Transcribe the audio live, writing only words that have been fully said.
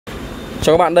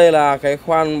Cho các bạn, đây là cái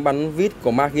khoan bắn vít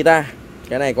của Makita.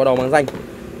 Cái này có đầu bằng danh.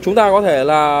 Chúng ta có thể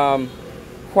là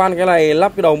khoan cái này,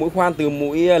 lắp cái đầu mũi khoan từ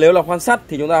mũi, nếu là khoan sắt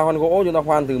thì chúng ta khoan gỗ, chúng ta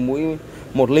khoan từ mũi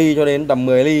 1 ly cho đến tầm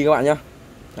 10 ly các bạn nhé.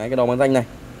 Đấy, cái đầu bằng danh này.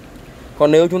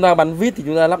 Còn nếu chúng ta bắn vít thì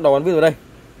chúng ta lắp đầu bắn vít vào đây.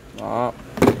 Đó.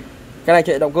 Cái này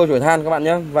chạy động cơ chổi than các bạn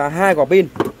nhé. Và hai quả pin.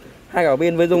 Hai quả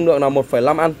pin với dung lượng là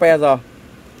 1,5 ampere.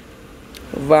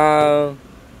 Và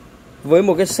với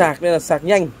một cái sạc, đây là sạc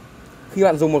nhanh. Khi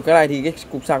bạn dùng một cái này thì cái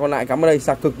cục sạc còn lại cắm vào đây,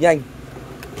 sạc cực nhanh.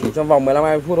 Chỉ trong vòng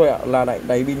 15-20 phút thôi ạ, là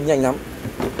đầy pin nhanh lắm.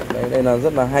 Đây là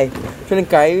rất là hay. Cho nên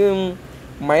cái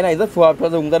máy này rất phù hợp cho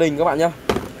dùng gia đình các bạn nhé.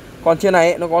 Còn trên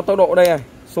này nó có tốc độ đây này.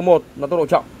 Số 1 là tốc độ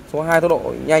chậm, số 2 tốc độ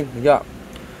nhanh, được chưa?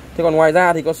 Thế còn ngoài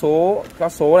ra thì có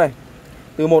các số này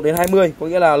từ 1 đến 20, có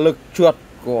nghĩa là lực trượt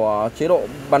của chế độ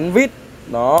bắn vít.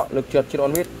 Đó, lực trượt chế độ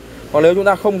bắn vít. Còn nếu chúng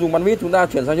ta không dùng bắn vít, chúng ta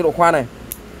chuyển sang chế độ khoan này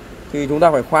thì chúng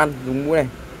ta phải khoan dùng mũi này.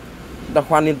 Chúng ta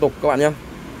khoan liên tục các bạn nhé.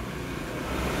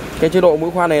 Cái chế độ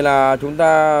mũi khoan này là chúng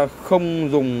ta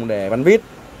không dùng để bắn vít,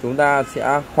 chúng ta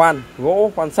sẽ khoan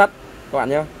gỗ, khoan sắt các bạn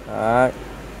nhé. Đấy.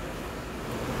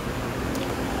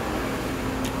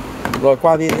 Rồi,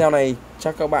 qua video này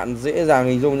chắc các bạn dễ dàng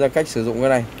hình dung ra cách sử dụng cái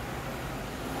này.